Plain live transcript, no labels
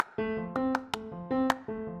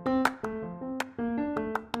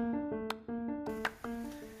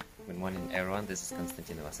morning everyone, this is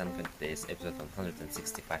Konstantin Vasenko and today is episode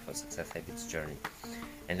 165 of Success Habits Journey.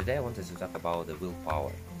 And today I wanted to talk about the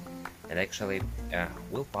willpower. And actually,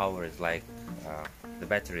 willpower is like the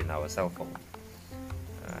battery in our cell phone.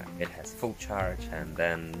 It has full charge and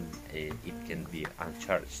then it can be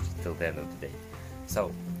uncharged till the end of the day.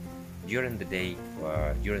 So, during the day,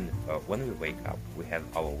 when we wake up, we have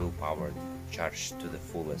our willpower charged to the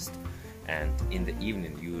fullest. And in the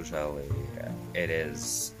evening usually it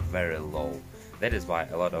is very low. That is why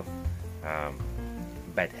a lot of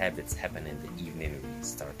bad habits happen in the evening. We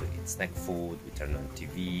start to eat snack food, we turn on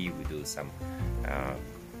TV, we do some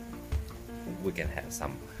we can have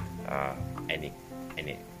some any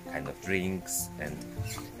kind of drinks, and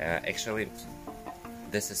actually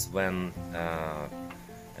this is when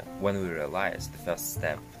we realize the first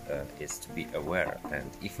step is to be aware. And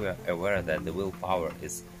if we are aware that the willpower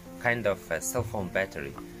is kind of a cell phone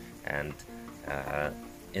battery, and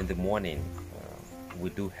in the morning we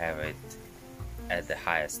do have it at the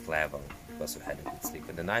highest level because we had a good sleep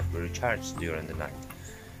in the night, we recharge during the night,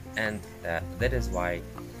 and that is why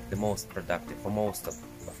the most productive for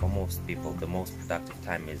most people, the most productive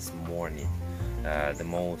time is morning. The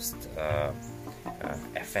most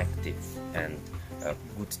effective and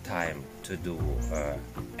good time to do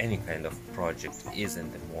any kind of project is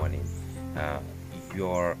in the morning.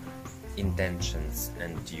 Your intentions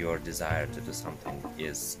and your desire to do something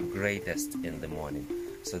is greatest in the morning.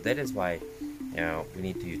 So that is why we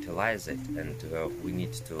need to utilize it, and we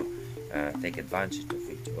need to take advantage of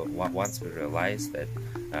it. Once we realize that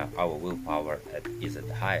our willpower is at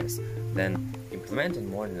the highest, then implementing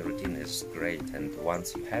morning routine is great. And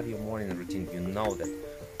once you have your morning routine, you know that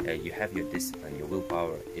you have your discipline, your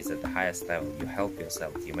willpower is at the highest level, you help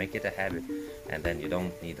yourself, you make it a habit, and then you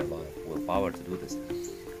don't need a lot of willpower to do this.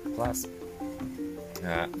 Plus,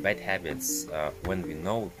 bad habits, when we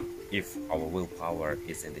know if our willpower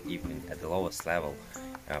is in the evening at the lowest level,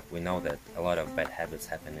 we know that a lot of bad habits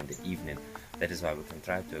happen in the evening. That is why we can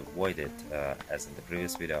try to avoid it, as in the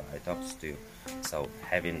previous video I talked to you. So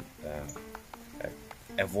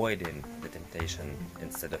avoiding the temptation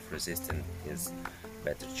instead of resisting is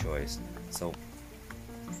better choice. So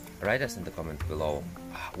write us in the comment below,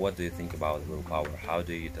 what do you think about willpower, how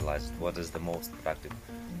do you utilize it, what is the most productive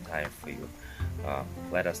time for you.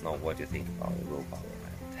 Let us know what you think about willpower,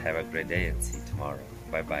 and have a great day and see you tomorrow.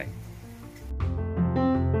 Bye bye.